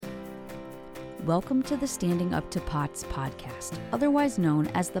Welcome to the Standing Up to POTS podcast, otherwise known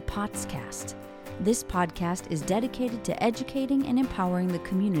as the POTScast. This podcast is dedicated to educating and empowering the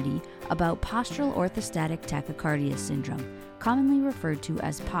community about postural orthostatic tachycardia syndrome, commonly referred to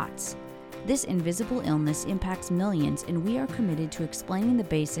as POTS. This invisible illness impacts millions, and we are committed to explaining the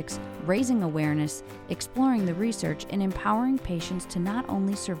basics, raising awareness, exploring the research, and empowering patients to not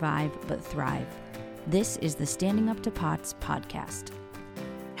only survive but thrive. This is the Standing Up to POTS podcast.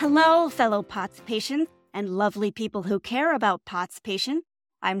 Hello, fellow POTS patients and lovely people who care about POTS patients.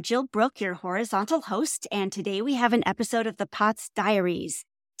 I'm Jill Brooke, your horizontal host, and today we have an episode of the POTS Diaries.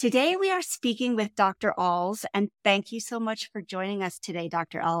 Today we are speaking with Dr. Alls, and thank you so much for joining us today,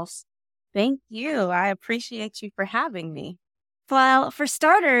 Dr. Alls. Thank you. I appreciate you for having me. Well, for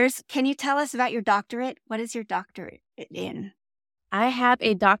starters, can you tell us about your doctorate? What is your doctorate in? I have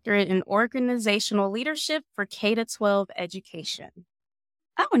a doctorate in organizational leadership for K-12 education.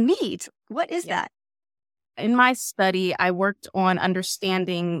 Oh, neat. What is that? In my study, I worked on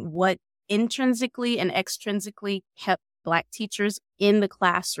understanding what intrinsically and extrinsically kept Black teachers in the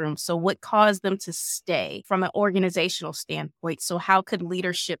classroom. So what caused them to stay from an organizational standpoint? So how could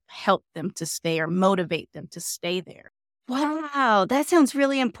leadership help them to stay or motivate them to stay there? Wow, that sounds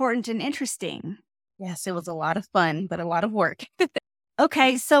really important and interesting. Yes, it was a lot of fun, but a lot of work.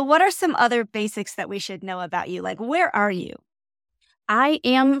 Okay, so what are some other basics that we should know about you? Like, where are you? I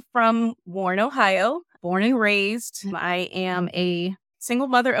am from Warren, Ohio, born and raised. I am a single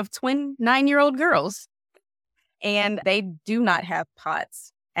mother of twin 9-year-old girls, and they do not have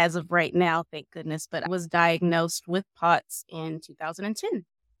POTS as of right now, thank goodness, but I was diagnosed with POTS in 2010.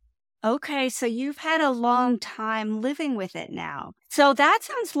 Okay, so you've had a long time living with it now. So that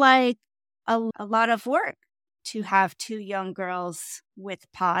sounds like a lot of work to have two young girls with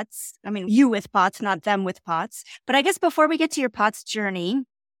POTS. I mean, you with POTS, not them with POTS. But I guess before we get to your POTS journey,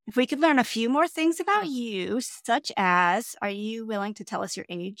 if we could learn a few more things about you, such as, are you willing to tell us your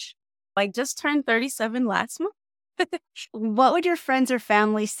age? I just turned 37 last month. What would your friends or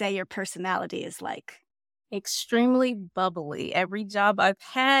family say your personality is like? Extremely bubbly. Every job I've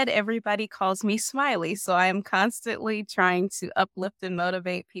had, everybody calls me Smiley. So I am constantly trying to uplift and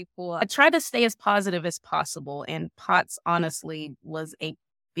motivate people. I try to stay as positive as possible. And POTS, honestly, was a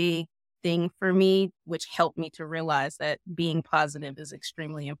big thing for me, which helped me to realize that being positive is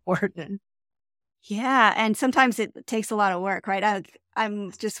extremely important. Yeah, and sometimes it takes a lot of work, right?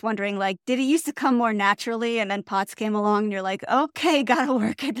 I'm just wondering, like, did it used to come more naturally and then POTS came along and you're like, okay, gotta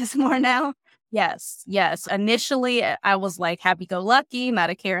work at this more now? Yes. Initially, I was like happy-go-lucky, not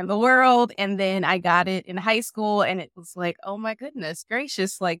a care in the world. And then I got it in high school and it was like, oh my goodness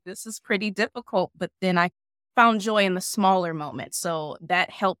gracious, like this is pretty difficult. But then I found joy in the smaller moments. So that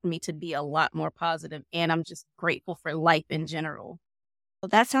helped me to be a lot more positive. And I'm just grateful for life in general. Well,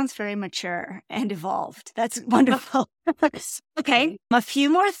 that sounds very mature and evolved. That's wonderful. Okay, a few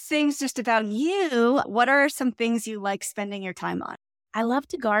more things just about you. What are some things you like spending your time on? I love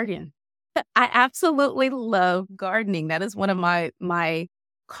to garden. I absolutely love gardening. That is one of my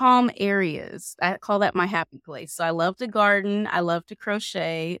calm areas. I call that my happy place. So I love to garden. I love to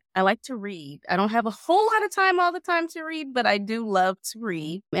crochet. I like to read. I don't have a whole lot of time all the time to read, but I do love to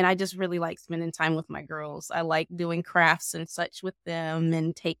read. And I just really like spending time with my girls. I like doing crafts and such with them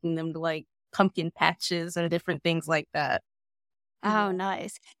and taking them to like pumpkin patches and different things like that. Oh,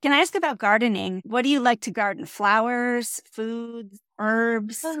 nice. Can I ask about gardening? What do you like to garden? Flowers, foods,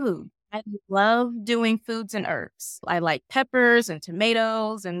 herbs? Food. I love doing foods and herbs. I like peppers and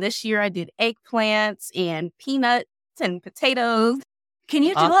tomatoes. And this year I did eggplants and peanuts and potatoes. Can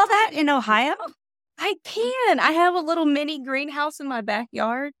you do all that in Ohio? I can. I have a little mini greenhouse in my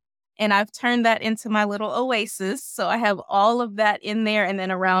backyard and I've turned that into my little oasis. So I have all of that in there. And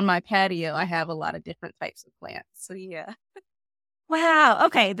then around my patio, I have a lot of different types of plants. So yeah. Wow.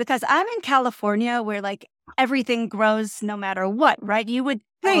 Okay. Because I'm in California where like everything grows no matter what, right? You would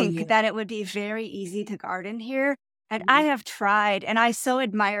think that it would be very easy to garden here. And I have tried, and I so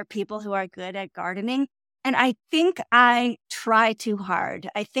admire people who are good at gardening. And I think I try too hard.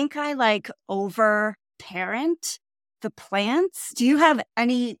 I think I like over parent the plants. Do you have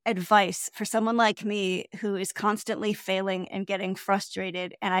any advice for someone like me who is constantly failing and getting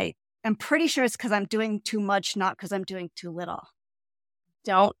frustrated? And I'm pretty sure it's because I'm doing too much, not because I'm doing too little.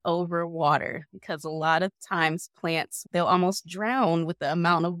 Don't overwater because a lot of times plants, they'll almost drown with the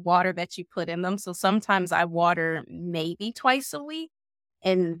amount of water that you put in them. So sometimes I water maybe twice a week,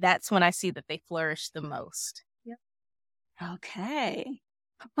 and that's when I see that they flourish the most. Yep. Okay.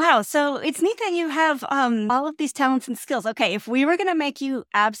 Wow. So it's neat that you have all of these talents and skills. Okay. If we were going to make you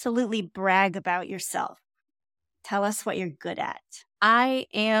absolutely brag about yourself, tell us what you're good at. I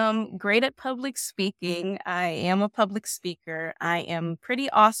am great at public speaking. I am a public speaker. I am pretty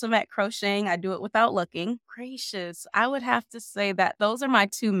awesome at crocheting. I do it without looking. Gracious. I would have to say that those are my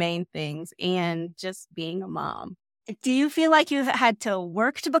two main things, and just being a mom. Do you feel like you've had to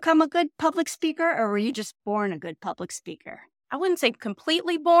work to become a good public speaker, or were you just born a good public speaker? I wouldn't say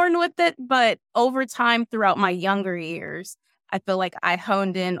completely born with it, but over time throughout my younger years, I feel like I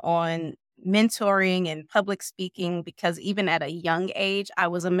honed in on mentoring and public speaking because even at a young age, I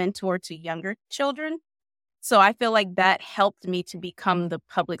was a mentor to younger children. So I feel like that helped me to become the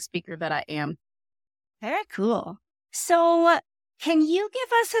public speaker that I am. Very cool. So can you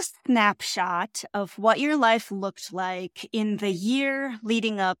give us a snapshot of what your life looked like in the year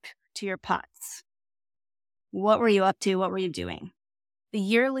leading up to your POTS? What were you up to? What were you doing? The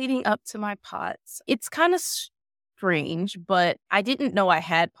year leading up to my POTS, it's kind of strange, but I didn't know I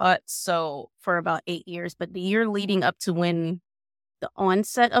had POTS for about 8 years. But the year leading up to when the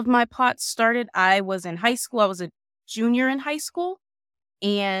onset of my POTS started, I was in high school. I was a junior in high school,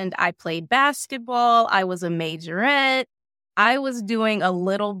 and I played basketball. I was a majorette. I was doing a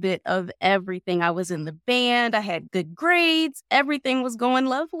little bit of everything. I was in the band. I had good grades. Everything was going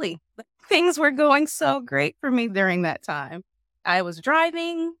lovely. Things were going so great for me during that time. I was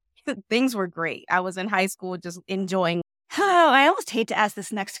driving. Things were great. I was in high school just enjoying. Oh, I almost hate to ask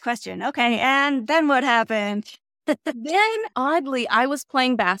this next question. Okay, and then what happened? Then, oddly, I was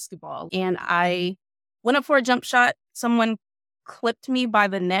playing basketball and I went up for a jump shot. Someone clipped me by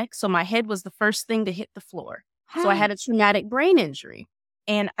the neck, so my head was the first thing to hit the floor. So I had a traumatic brain injury,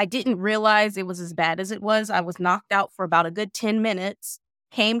 and I didn't realize it was as bad as it was. I was knocked out for about a good 10 minutes,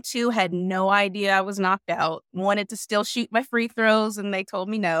 came to, had no idea I was knocked out, wanted to still shoot my free throws, and they told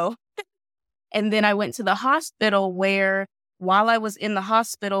me no. And then I went to the hospital where, while I was in the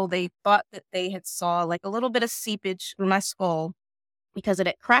hospital, they thought that they had saw like a little bit of seepage through my skull because it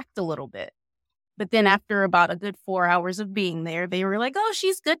had cracked a little bit. But then after about a good 4 hours of being there, they were like, oh,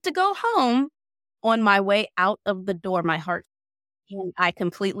 she's good to go home. On my way out of the door, my heart, and I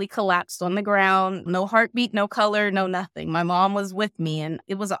completely collapsed on the ground. No heartbeat, no color, no nothing. My mom was with me, and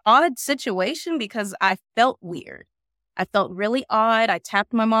it was an odd situation because I felt weird. I felt really odd. I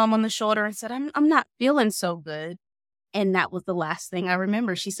tapped my mom on the shoulder and said, I'm not feeling so good. And that was the last thing I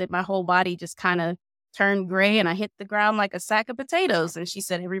remember. She said my whole body just kind of turned gray and I hit the ground like a sack of potatoes. And she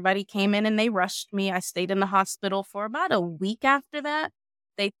said everybody came in and they rushed me. I stayed in the hospital for about a week after that.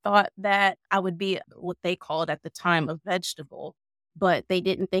 They thought that I would be what they called at the time a vegetable, but they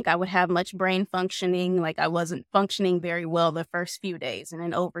didn't think I would have much brain functioning. Like I wasn't functioning very well the first few days. And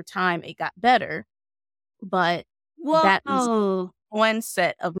then over time, it got better. But that was one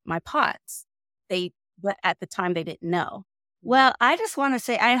set of my POTS. But at the time, they didn't know. Well, I just want to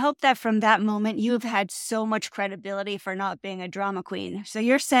say, I hope that from that moment, you've had so much credibility for not being a drama queen. So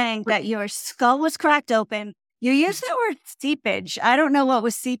you're saying that your skull was cracked open. You used the word seepage. I don't know what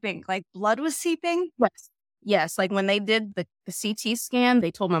was seeping. Like blood was seeping? Yes. Yes. Like when they did the CT scan, they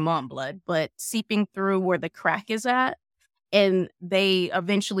told my mom blood, but seeping through where the crack is at. And they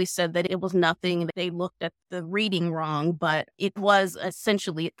eventually said that it was nothing. They looked at the reading wrong, but it was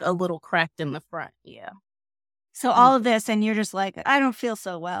essentially a little cracked in the front. Yeah. So all of this, and you're just like, I don't feel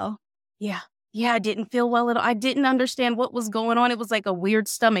so well. Yeah. Yeah, I didn't feel well at all. I didn't understand what was going on. It was like a weird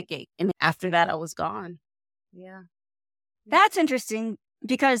stomach ache. And after that, I was gone. Yeah. That's interesting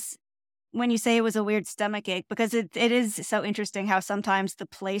because when you say it was a weird stomach ache, because it is so interesting how sometimes the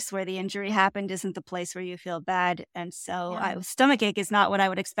place where the injury happened isn't the place where you feel bad. And so stomach ache is not what I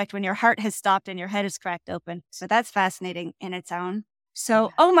would expect when your heart has stopped and your head is cracked open. So that's fascinating in its own.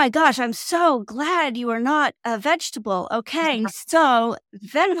 So, oh my gosh, I'm so glad you are not a vegetable. Okay, so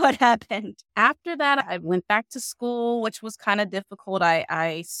then what happened? After that, I went back to school, which was kind of difficult.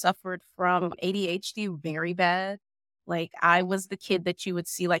 I suffered from ADHD very bad. Like, I was the kid that you would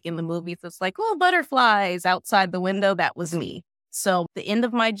see, like, in the movies. It's like, oh, butterflies outside the window. That was me. So the end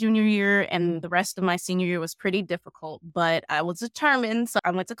of my junior year and the rest of my senior year was pretty difficult, but I was determined. So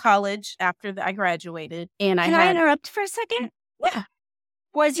I went to college after I graduated. And Can I interrupt for a second? Yeah.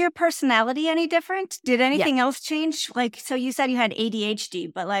 Was your personality any different? Did anything else change? Like, so you said you had ADHD,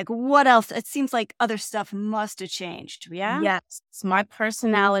 but like, what else? It seems like other stuff must have changed. Yeah. Yes. My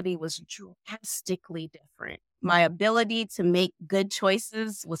personality was drastically different. My ability to make good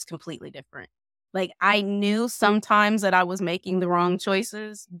choices was completely different. Like, I knew sometimes that I was making the wrong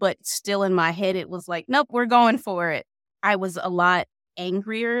choices, but still in my head, it was like, nope, we're going for it. I was a lot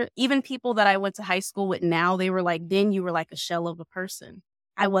angrier. Even people that I went to high school with now, they were like, then you were like a shell of a person.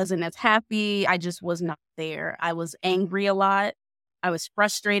 I wasn't as happy. I just was not there. I was angry a lot. I was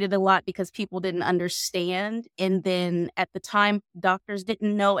frustrated a lot because people didn't understand. And then at the time, doctors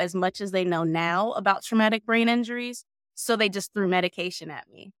didn't know as much as they know now about traumatic brain injuries. So they just threw medication at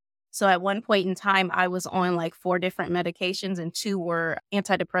me. So at one point in time, I was on like 4 different medications and 2 were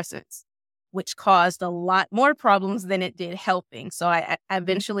antidepressants, which caused a lot more problems than it did helping. So I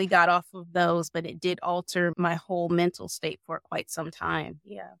eventually got off of those, but it did alter my whole mental state for quite some time.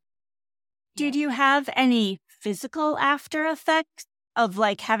 Yeah. Did you have any physical after effects of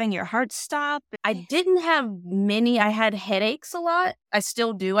like having your heart stop? I didn't have many. I had headaches a lot. I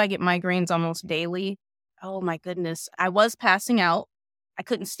still do. I get migraines almost daily. Oh my goodness. I was passing out. I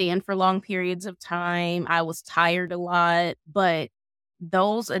couldn't stand for long periods of time. I was tired a lot, but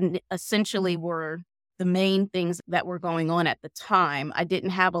those essentially were the main things that were going on at the time. I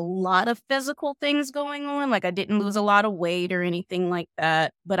didn't have a lot of physical things going on. Like I didn't lose a lot of weight or anything like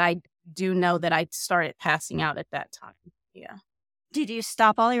that, but I do know that I started passing out at that time. Yeah. Did you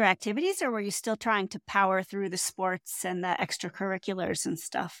stop all your activities or were you still trying to power through the sports and the extracurriculars and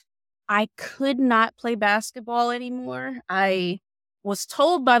stuff? I could not play basketball anymore. I was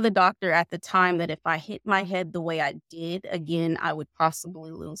told by the doctor at the time that if I hit my head the way I did again, I would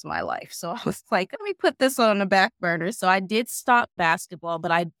possibly lose my life. So I was like, let me put this on the back burner. So I did stop basketball,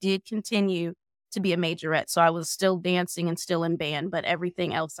 but I did continue to be a majorette. So I was still dancing and still in band, but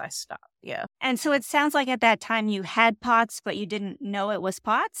everything else I stopped. Yeah. And so it sounds like at that time you had POTS, but you didn't know it was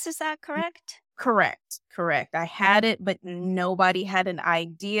POTS. Is that correct? Correct. I had it, but nobody had an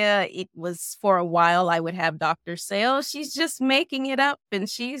idea. It was for a while I would have doctors say, oh, she's just making it up and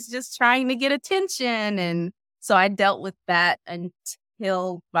she's just trying to get attention. And so I dealt with that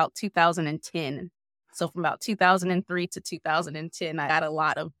until about 2010. So from about 2003 to 2010, I got a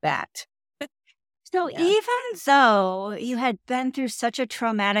lot of that. So Yeah. even though you had been through such a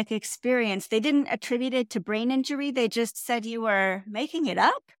traumatic experience, they didn't attribute it to brain injury. They just said you were making it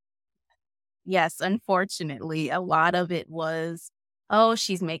up. Yes, unfortunately, a lot of it was, oh,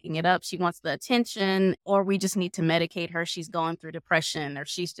 she's making it up. She wants the attention, or we just need to medicate her. She's going through depression, or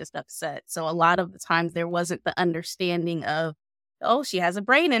she's just upset. So a lot of the times there wasn't the understanding of, oh, she has a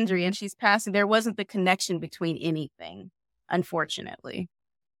brain injury and she's passing. There wasn't the connection between anything, unfortunately.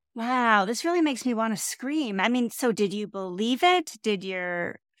 Wow, this really makes me want to scream. I mean, so did you believe it? Did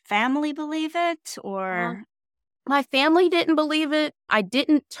your family believe it? Or My family didn't believe it. I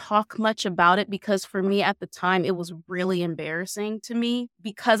didn't talk much about it because for me at the time, it was really embarrassing to me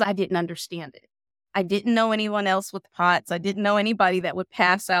because I didn't understand it. I didn't know anyone else with POTS. I didn't know anybody that would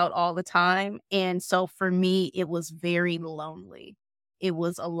pass out all the time. And so for me, it was very lonely. It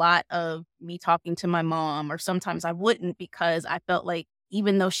was a lot of me talking to my mom, or sometimes I wouldn't because I felt like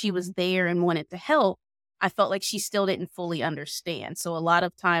even though she was there and wanted to help, I felt like she still didn't fully understand. So a lot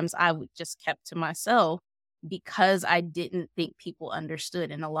of times I would just kept to myself because I didn't think people understood.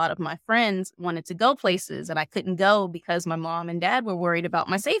 And a lot of my friends wanted to go places and I couldn't go because my mom and dad were worried about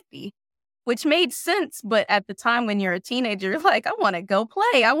my safety, which made sense. But at the time when you're a teenager, you're like, I want to go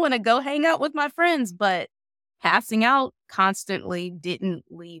play. I want to go hang out with my friends. But passing out constantly didn't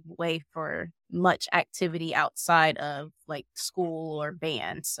leave way for much activity outside of like school or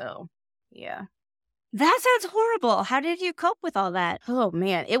band. So, yeah. that sounds horrible. How did you cope with all that? Oh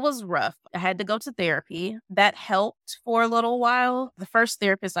man, it was rough. I had to go to therapy. That helped for a little while. The first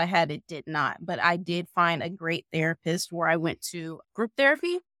therapist I had, it did not, but I did find a great therapist where I went to group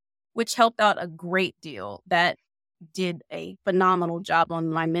therapy, which helped out a great deal. That did a phenomenal job on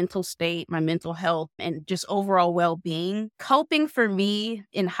my mental state, my mental health, and just overall well-being. Coping for me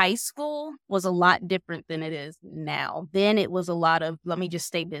in high school was a lot different than it is now. Then it was a lot of, let me just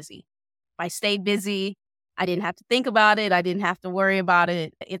stay busy. I stayed busy. I didn't have to think about it. I didn't have to worry about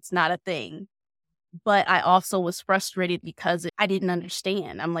it. It's not a thing. But I also was frustrated because I didn't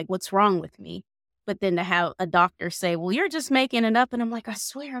understand. I'm like, what's wrong with me? But then to have a doctor say, well, you're just making it up. And I'm like, I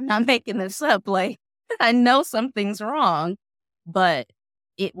swear I'm not making this up. Like, I know something's wrong. But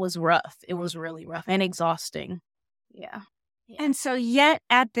it was rough. It was really rough and exhausting. Yeah. And so yet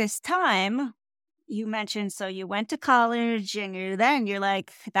at this time, you mentioned, so you went to college and you're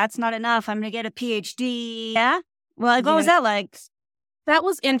like, that's not enough. I'm going to get a PhD. Yeah. Well, like, what was that like? That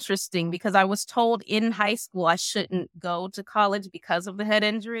was interesting because I was told in high school I shouldn't go to college because of the head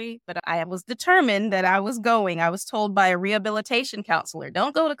injury, but I was determined that I was going. I was told by a rehabilitation counselor,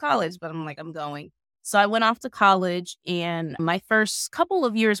 don't go to college, but I'm like, I'm going. So I went off to college, and my first couple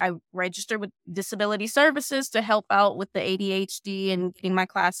of years, I registered with Disability Services to help out with the ADHD and getting my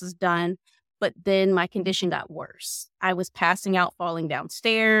classes done. But then my condition got worse. I was passing out, falling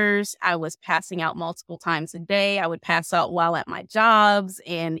downstairs. I was passing out multiple times a day. I would pass out while at my jobs,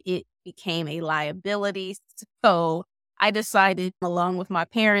 and it became a liability. So I decided, along with my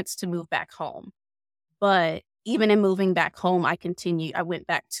parents, to move back home. But even in moving back home, I went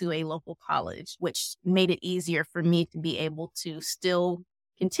back to a local college, which made it easier for me to be able to still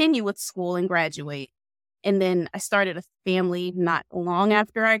continue with school and graduate. And then I started a family not long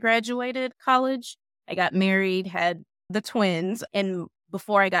after I graduated college. I got married, had the twins, and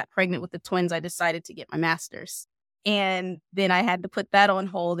before I got pregnant with the twins, I decided to get my master's. And then I had to put that on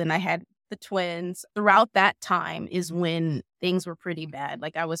hold, and I had the twins. Throughout that time is when things were pretty bad.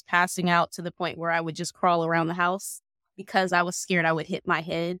 Like, I was passing out to the point where I would just crawl around the house because I was scared I would hit my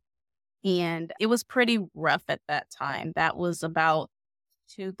head. And it was pretty rough at that time. That was about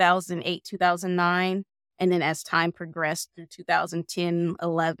 2008, 2009. And then as time progressed through 2010,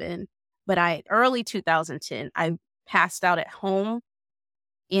 11, early 2010, I passed out at home,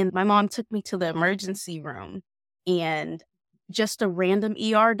 and my mom took me to the emergency room, and just a random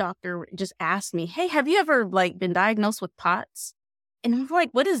ER doctor just asked me, "Hey, have you ever been diagnosed with POTS?" And I'm like,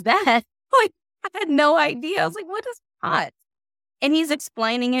 "What is that?" Like, I had no idea. I was like, "What is POTS?" And he's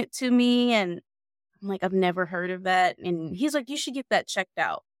explaining it to me, and I'm like, "I've never heard of that." And he's like, "You should get that checked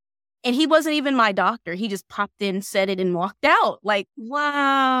out." And he wasn't even my doctor. He just popped in, said it, and walked out. Like,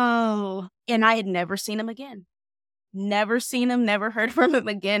 Wow. and I had never seen him again. Never seen him, never heard from him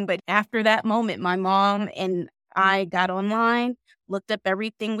again. But after that moment, my mom and I got online, looked up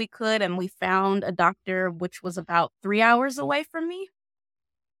everything we could, and we found a doctor, which was about 3 hours away from me,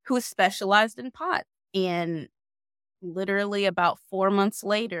 who specialized in POTS. And literally about 4 months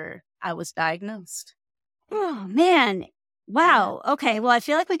later, I was diagnosed. Oh, man. Wow. Okay. Well, I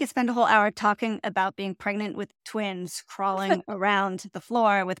feel like we could spend a whole hour talking about being pregnant with twins, crawling around the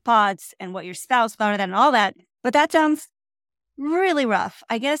floor with pods, and what your spouse thought of that and all that. But that sounds really rough.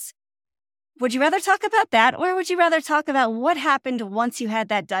 I guess, would you rather talk about that, or would you rather talk about what happened once you had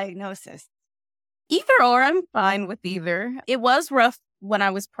that diagnosis? Either or, I'm fine with either. It was rough when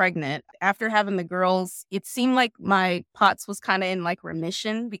I was pregnant. After having the girls, it seemed like my POTS was kind of in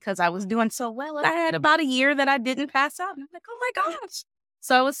remission because I was doing so well. I had about a year that I didn't pass out. And I'm like, oh my gosh.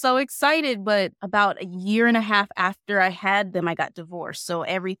 So I was so excited. But about a year and a half after I had them, I got divorced. So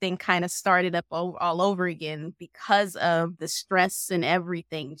everything kind of started up all over again because of the stress, and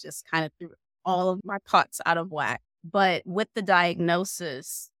everything just kind of threw all of my POTS out of whack. But with the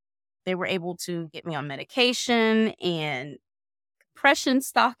diagnosis, they were able to get me on medication and compression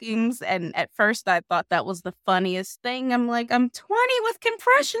stockings. And at first I thought that was the funniest thing. I'm like, I'm 20 with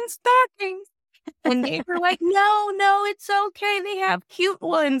compression stockings. And they were like, no, it's okay. They have cute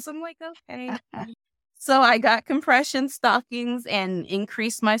ones. I'm like, okay. So I got compression stockings and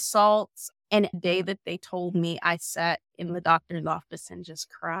increased my salts. And the day that they told me, I sat in the doctor's office and just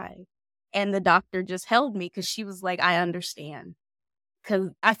cried. And the doctor just held me because she was like, I understand. Because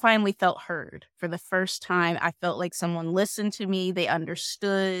I finally felt heard. For the first time, I felt like someone listened to me. They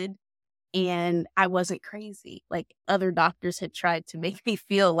understood. And I wasn't crazy. Like other doctors had tried to make me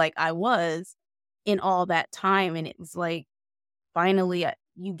feel like I was in all that time. And it was like, finally,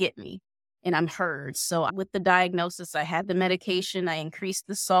 you get me and I'm heard. So with the diagnosis, I had the medication. I increased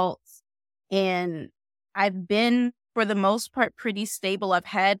the salts. And I've been, for the most part, pretty stable. I've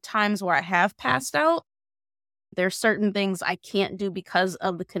had times where I have passed out. There's certain things I can't do because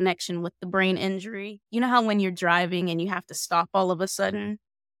of the connection with the brain injury. You know how when you're driving and you have to stop all of a sudden?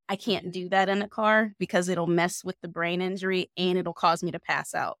 I can't do that in a car because it'll mess with the brain injury and it'll cause me to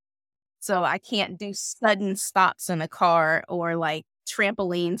pass out. So I can't do sudden stops in a car or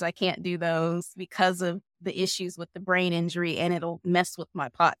trampolines. I can't do those because of the issues with the brain injury, and it'll mess with my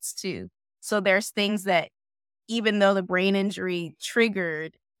POTS too. So there's things that, even though the brain injury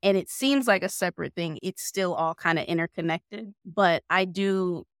triggered, and it seems like a separate thing, it's still all kind of interconnected. But I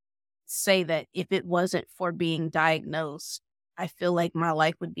do say that if it wasn't for being diagnosed, I feel like my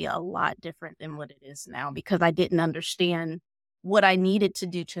life would be a lot different than what it is now, because I didn't understand what I needed to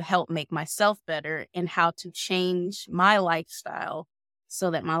do to help make myself better and how to change my lifestyle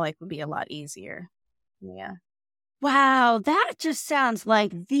so that my life would be a lot easier. Yeah. Wow, that just sounds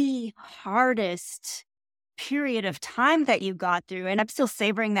like the hardest period of time that you got through. And I'm still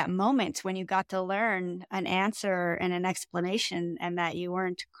savoring that moment when you got to learn an answer and an explanation and that you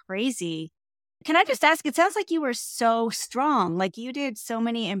weren't crazy. Can I just ask, it sounds like you were so strong. Like you did so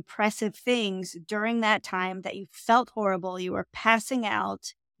many impressive things during that time that you felt horrible. You were passing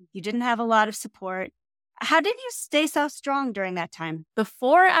out. You didn't have a lot of support. How did you stay so strong during that time?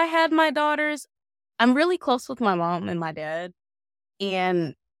 Before I had my daughters, I'm really close with my mom and my dad.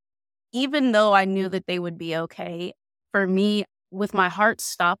 And even though I knew that they would be okay, for me, with my heart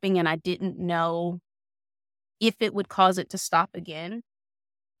stopping and I didn't know if it would cause it to stop again,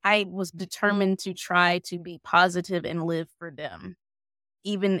 I was determined to try to be positive and live for them.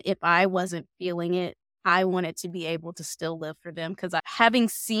 Even if I wasn't feeling it, I wanted to be able to still live for them because having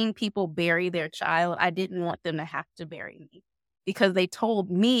seen people bury their child, I didn't want them to have to bury me because they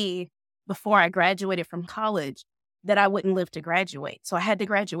told me before I graduated from college that I wouldn't live to graduate. So I had to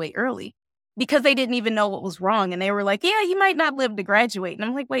graduate early because they didn't even know what was wrong. And they were like, yeah, you might not live to graduate. And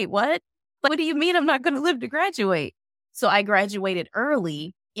I'm like, wait, what? Like, what do you mean I'm not going to live to graduate? So I graduated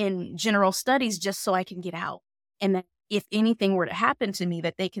early in general studies just so I can get out. And that if anything were to happen to me,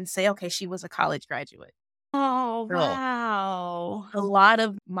 that they can say, okay, she was a college graduate. Oh, Girl. wow. A lot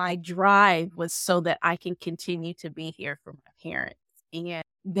of my drive was so that I can continue to be here for my parents. And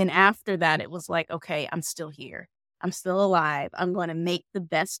then after that, it was like, okay, I'm still here. I'm still alive. I'm going to make the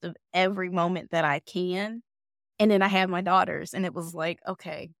best of every moment that I can. And then I have my daughters. And it was like,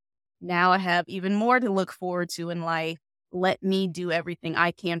 okay, now I have even more to look forward to in life. Let me do everything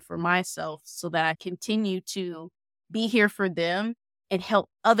I can for myself so that I continue to be here for them and help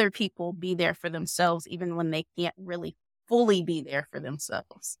other people be there for themselves, even when they can't really fully be there for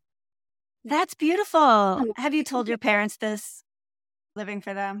themselves. That's beautiful. Have you told your parents this, living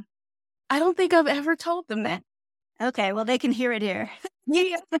for them? I don't think I've ever told them that. Okay, well, they can hear it here.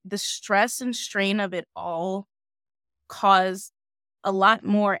 Yeah. The stress and strain of it all caused a lot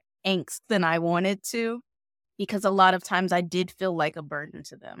more angst than I wanted to, because a lot of times I did feel like a burden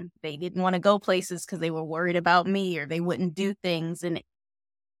to them. They didn't want to go places because they were worried about me or they wouldn't do things. And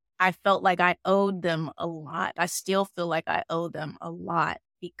I felt like I owed them a lot. I still feel like I owe them a lot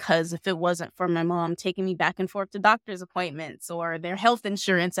because if it wasn't for my mom taking me back and forth to doctor's appointments or their health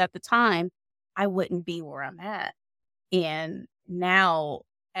insurance at the time, I wouldn't be where I'm at. And now,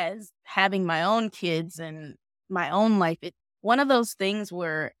 as having my own kids and my own life, it's one of those things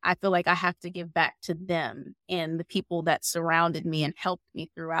where I feel like I have to give back to them and the people that surrounded me and helped me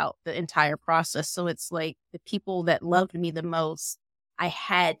throughout the entire process. So it's like the people that loved me the most, I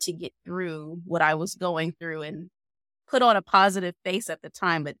had to get through what I was going through and put on a positive face at the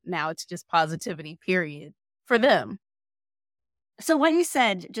time, but now it's just positivity, period, for them. So what you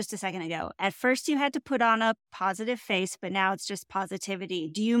said just a second ago, at first you had to put on a positive face, but now it's just positivity.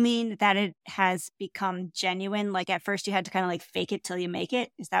 Do you mean that it has become genuine? Like at first you had to kind of like fake it till you make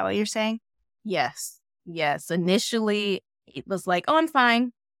it? Is that what you're saying? Yes. Yes. Initially, it was like, oh, I'm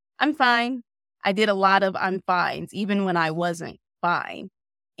fine. I'm fine. I did a lot of I'm fines, even when I wasn't fine.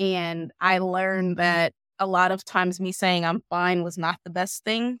 And I learned that a lot of times me saying I'm fine was not the best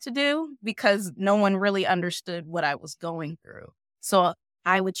thing to do because no one really understood what I was going through. So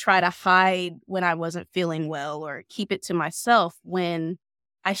I would try to hide when I wasn't feeling well or keep it to myself when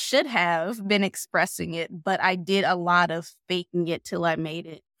I should have been expressing it. But I did a lot of faking it till I made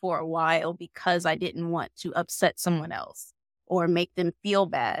it for a while because I didn't want to upset someone else or make them feel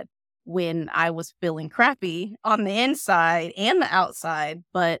bad when I was feeling crappy on the inside and the outside.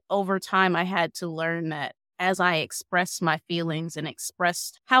 But over time, I had to learn that as I expressed my feelings and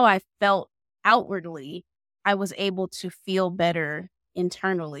expressed how I felt outwardly, I was able to feel better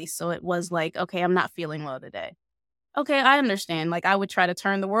internally. So it was like, okay, I'm not feeling well today. Okay, I understand. Like I would try to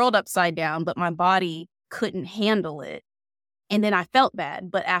turn the world upside down, but my body couldn't handle it. And then I felt bad.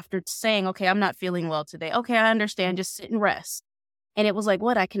 But after saying, okay, I'm not feeling well today. Okay, I understand. Just sit and rest. And it was like,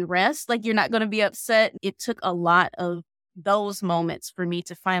 what? I can rest? Like you're not going to be upset. It took a lot of those moments for me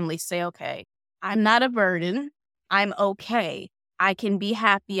to finally say, okay, I'm not a burden. I'm okay. I can be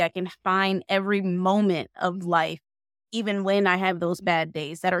happy. I can find every moment of life, even when I have those bad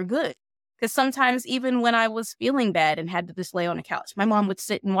days that are good. Because sometimes even when I was feeling bad and had to just lay on the couch, my mom would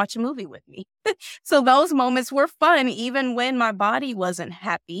sit and watch a movie with me. So those moments were fun. Even when my body wasn't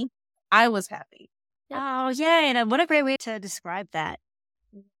happy, I was happy. Oh, yay. And what a great way to describe that.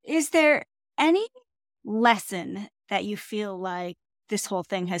 Is there any lesson that you feel like this whole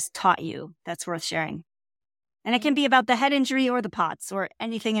thing has taught you that's worth sharing? And it can be about the head injury or the POTS or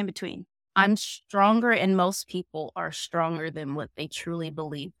anything in between. I'm stronger, and most people are stronger than what they truly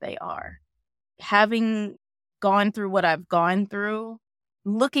believe they are. Having gone through what I've gone through,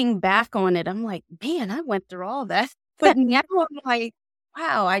 looking back on it, I'm like, man, I went through all that. But now I'm like,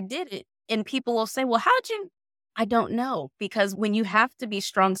 wow, I did it. And people will say, well, how'd you? I don't know. Because when you have to be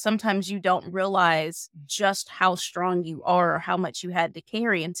strong, sometimes you don't realize just how strong you are or how much you had to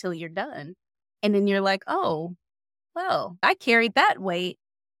carry until you're done. And then you're like, oh, well, I carried that weight.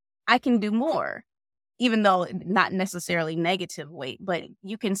 I can do more, even though not necessarily negative weight. But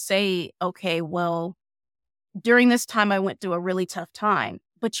you can say, okay, well, during this time, I went through a really tough time,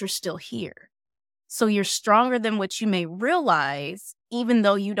 but you're still here. So you're stronger than what you may realize. even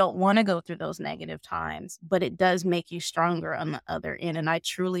though you don't want to go through those negative times, but it does make you stronger on the other end. And I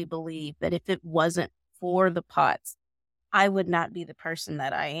truly believe that if it wasn't for the pots, I would not be the person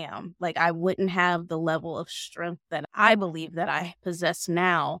that I am. Like, I wouldn't have the level of strength that I believe that I possess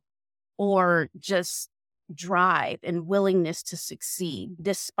now, or just drive and willingness to succeed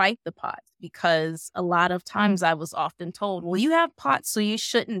despite the pots. Because a lot of times I was often told, well, you have pots, so you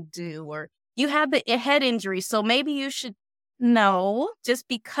shouldn't do, or you have the head injury, so maybe you should. No, just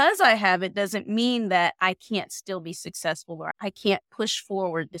because I have it doesn't mean that I can't still be successful, or I can't push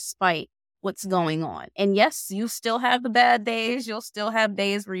forward despite what's going on. And yes, you still have the bad days. You'll still have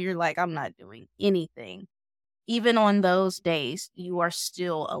days where you're like, I'm not doing anything. Even on those days, you are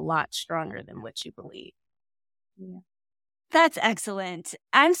still a lot stronger than what you believe. Yeah. That's excellent.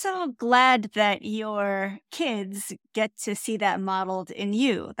 I'm so glad that your kids get to see that modeled in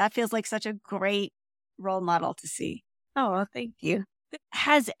you. That feels like such a great role model to see. Oh, thank you.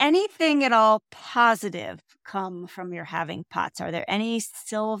 Has anything at all positive come from your having pots? Are there any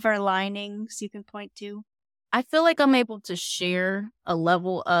silver linings you can point to? I feel like I'm able to share a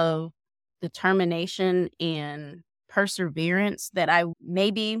level of determination and perseverance that I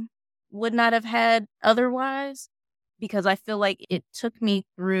maybe would not have had otherwise, because I feel like it took me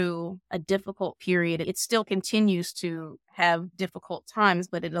through a difficult period. It still continues to have difficult times,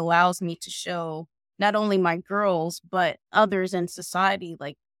 but it allows me to show not only my girls, but others in society,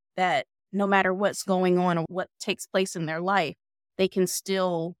 like that no matter what's going on or what takes place in their life, they can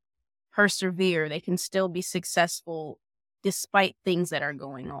still persevere. They can still be successful despite things that are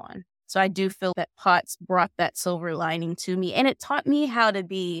going on. So I do feel that pots brought that silver lining to me, and it taught me how to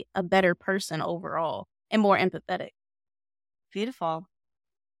be a better person overall and more empathetic. Beautiful.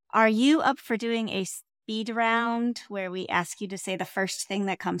 Are you up for doing a speed round where we ask you to say the first thing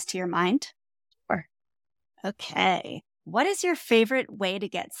that comes to your mind? Sure. Okay. What is your favorite way to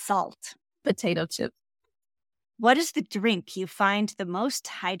get salt? Potato chips. What is the drink you find the most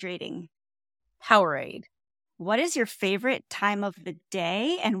hydrating? Powerade. What is your favorite time of the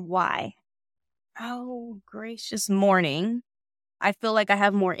day and why? Oh, gracious, morning. I feel like I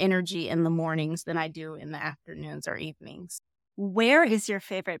have more energy in the mornings than I do in the afternoons or evenings. Where is your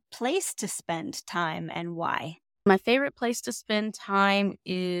favorite place to spend time and why? My favorite place to spend time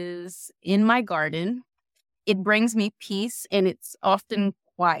is in my garden. It brings me peace, and it's often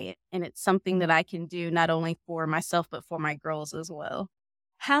quiet, and it's something that I can do not only for myself, but for my girls as well.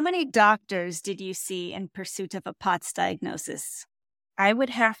 How many doctors did you see in pursuit of a POTS diagnosis? I would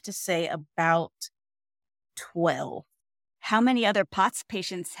have to say about 12. How many other POTS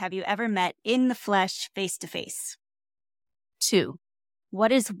patients have you ever met in the flesh, face to face? 2.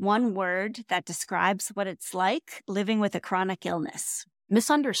 What is one word that describes what it's like living with a chronic illness?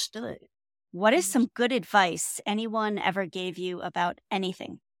 Misunderstood. What is some good advice anyone ever gave you about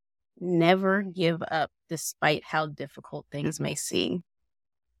anything? Never give up despite how difficult things may seem.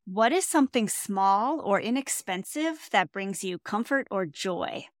 What is something small or inexpensive that brings you comfort or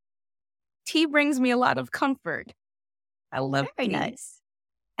joy? Tea brings me a lot of comfort. I love Very tea. nice.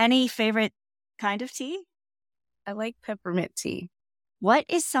 Any favorite kind of tea? I like peppermint tea. What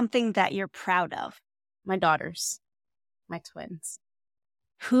is something that you're proud of? My daughters, my twins.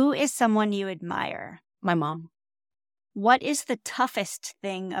 Who is someone you admire? My mom. What is the toughest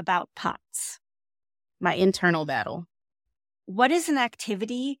thing about POTS? My internal battle. What is an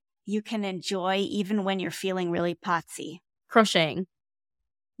activity you can enjoy even when you're feeling really potsy? Crocheting.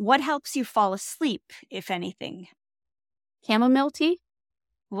 What helps you fall asleep, if anything? Chamomile tea.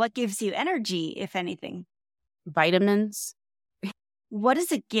 What gives you energy, if anything? Vitamins. What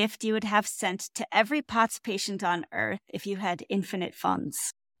is a gift you would have sent to every POTS patient on Earth if you had infinite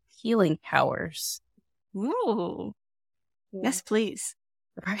funds? Healing powers. Ooh. Yeah. Yes, please.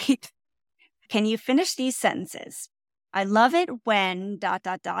 Right. Can you finish these sentences? I love it when ...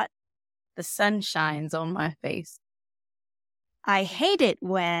 The sun shines on my face. I hate it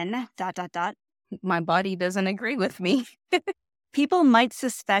when ... My body doesn't agree with me. People might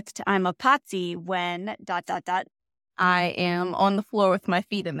suspect I'm a potsy when ... I am on the floor with my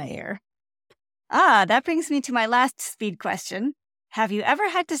feet in the air. That brings me to my last speed question. Have you ever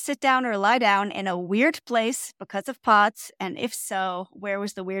had to sit down or lie down in a weird place because of POTS? And if so, where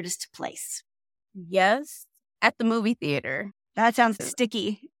was the weirdest place? Yes, at the movie theater. That sounds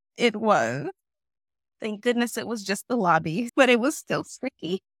sticky. It was. Thank goodness it was just the lobby, but it was still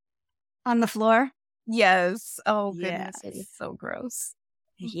sticky. On the floor? Yes. Oh, goodness. Yes. It was so gross.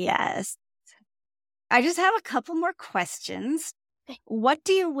 Yes. I just have a couple more questions. What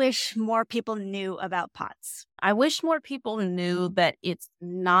do you wish more people knew about POTS? I wish more people knew that it's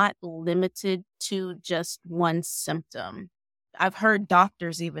not limited to just one symptom. I've heard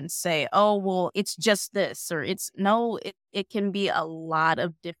doctors even say, oh, well, it's just this, or it can be a lot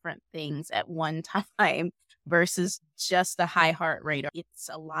of different things at one time versus just a high heart rate. It's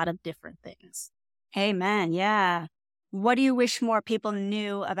a lot of different things. Amen. Yeah. What do you wish more people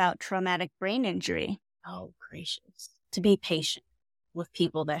knew about traumatic brain injury? Oh, gracious. To be patient with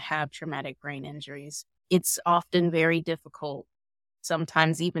people that have traumatic brain injuries. It's often very difficult.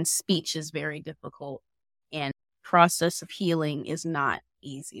 Sometimes even speech is very difficult. And process of healing is not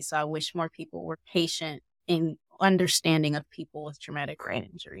easy. So I wish more people were patient in understanding of people with traumatic brain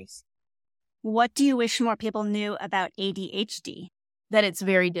injuries. What do you wish more people knew about ADHD? That it's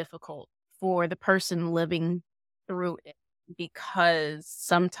very difficult for the person living through it, because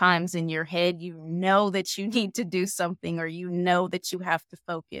sometimes in your head, you know that you need to do something, or you know that you have to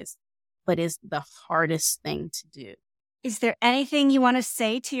focus, but it's the hardest thing to do. Is there anything you want to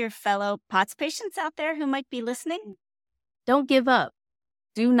say to your fellow POTS patients out there who might be listening? Don't give up.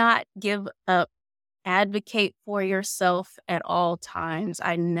 Do not give up. Advocate for yourself at all times.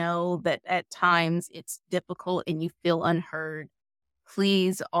 I know that at times it's difficult and you feel unheard.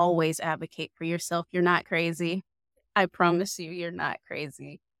 Please always advocate for yourself. You're not crazy. I promise you, you're not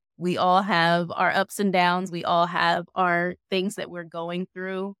crazy. We all have our ups and downs. We all have our things that we're going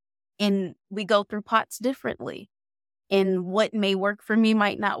through, and we go through POTS differently. And what may work for me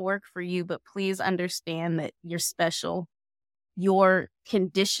might not work for you, but please understand that you're special. Your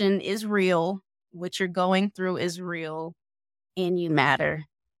condition is real. What you're going through is real, and you matter.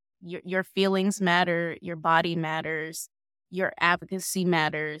 Your feelings matter. Your body matters. Your advocacy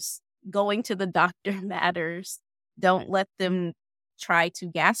matters. Going to the doctor matters. Don't let them try to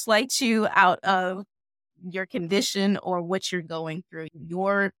gaslight you out of your condition or what you're going through.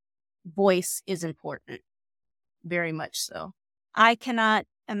 Your voice is important. Very much so. I cannot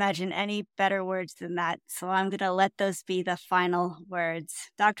imagine any better words than that. So I'm going to let those be the final words.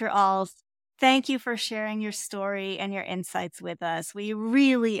 Dr. Alls, thank you for sharing your story and your insights with us. We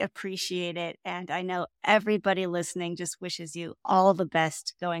really appreciate it. And I know everybody listening just wishes you all the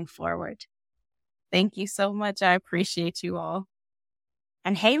best going forward. Thank you so much. I appreciate you all.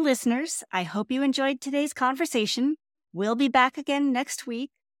 And hey, listeners, I hope you enjoyed today's conversation. We'll be back again next week.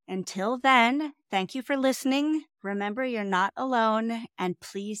 Until then, thank you for listening. Remember, you're not alone, and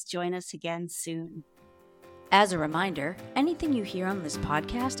please join us again soon. As a reminder, anything you hear on this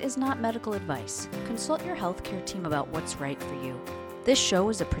podcast is not medical advice. Consult your healthcare team about what's right for you. This show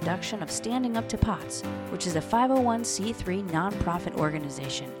is a production of Standing Up to POTS, which is a 501c3 nonprofit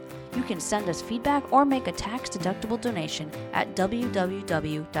organization. You can send us feedback or make a tax-deductible donation at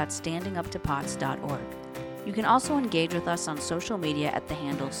www.standinguptopots.org. You can also engage with us on social media at the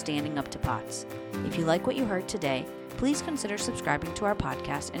handle Standing Up to POTS. If you like what you heard today, please consider subscribing to our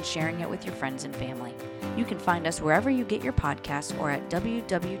podcast and sharing it with your friends and family. You can find us wherever you get your podcasts or at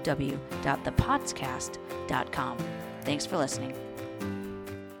www.thepotscast.com. Thanks for listening.